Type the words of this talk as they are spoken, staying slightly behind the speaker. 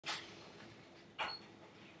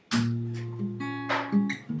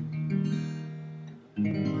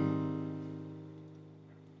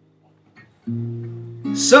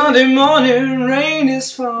Sunday morning, rain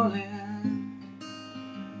is falling.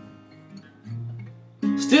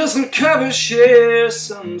 Still some cover, share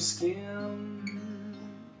some skin.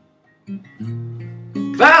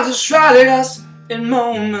 Clouds are shrouded us in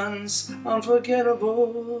moments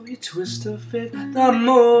unforgettable. You twist to fit the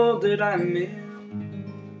mold that I'm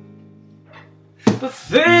in. But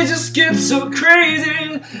things just get so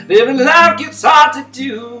crazy, living life gets hard to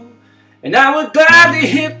do. And I would gladly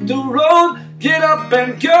hit the road, get up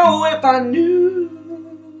and go if I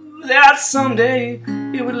knew that someday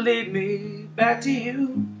it would lead me back to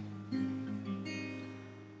you.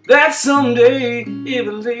 That someday it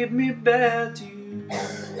would lead me back to you.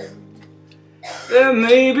 That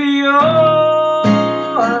may be all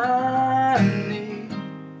I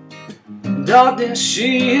need. Darkness,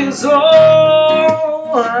 she is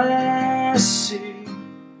all I see.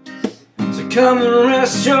 So come and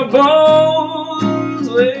rest your bones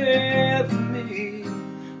with me.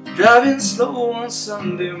 Driving slow on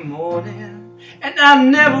Sunday morning, and I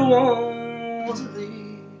never want to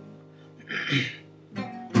leave.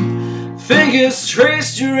 Fingers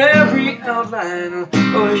traced your every outline.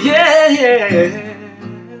 Oh yeah, yeah.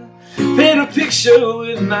 Paint a picture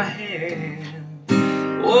with my hand.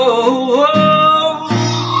 Whoa,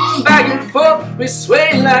 whoa. Back and forth we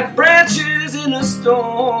sway like branches in a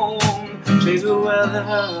storm. Change the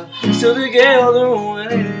weather, still together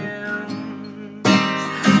when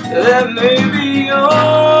that may be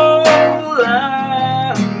all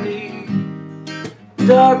I need.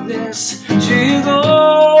 Darkness, she's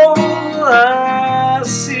all I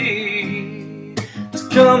see. So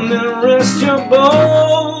come and rest your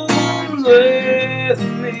bones with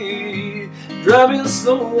me. Driving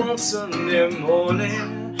slow on Sunday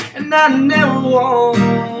morning, and I never want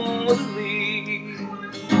to leave.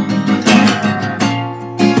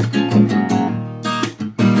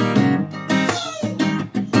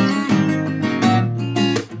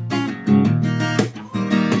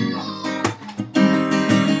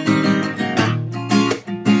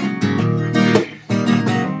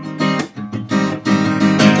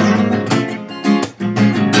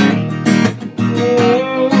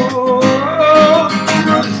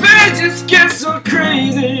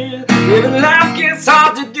 Living life gets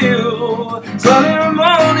hard to do. Sunday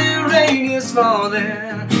morning, rain is falling,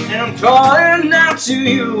 and I'm calling out to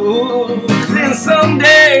you. Then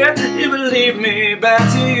someday it will lead me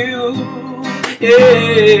back to you.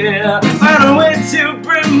 Yeah, find a way to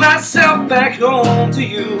bring myself back home to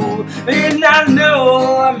you. And I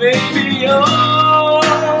know I may be all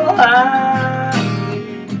I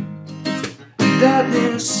need.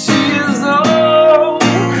 Darkness is all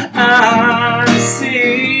I see.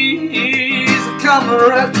 Come and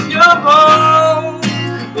rest your bones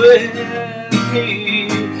with me.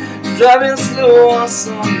 Driving slow on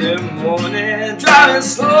Sunday morning, driving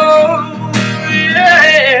slow,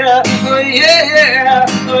 yeah, oh yeah,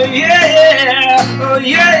 oh yeah, oh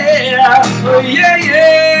yeah, oh yeah,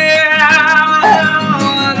 yeah.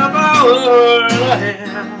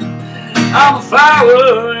 I'm a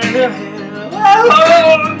flower in the hair.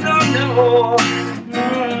 Oh no, no.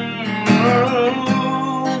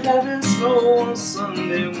 Driving slow on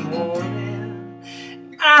Sunday morning,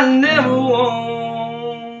 I never want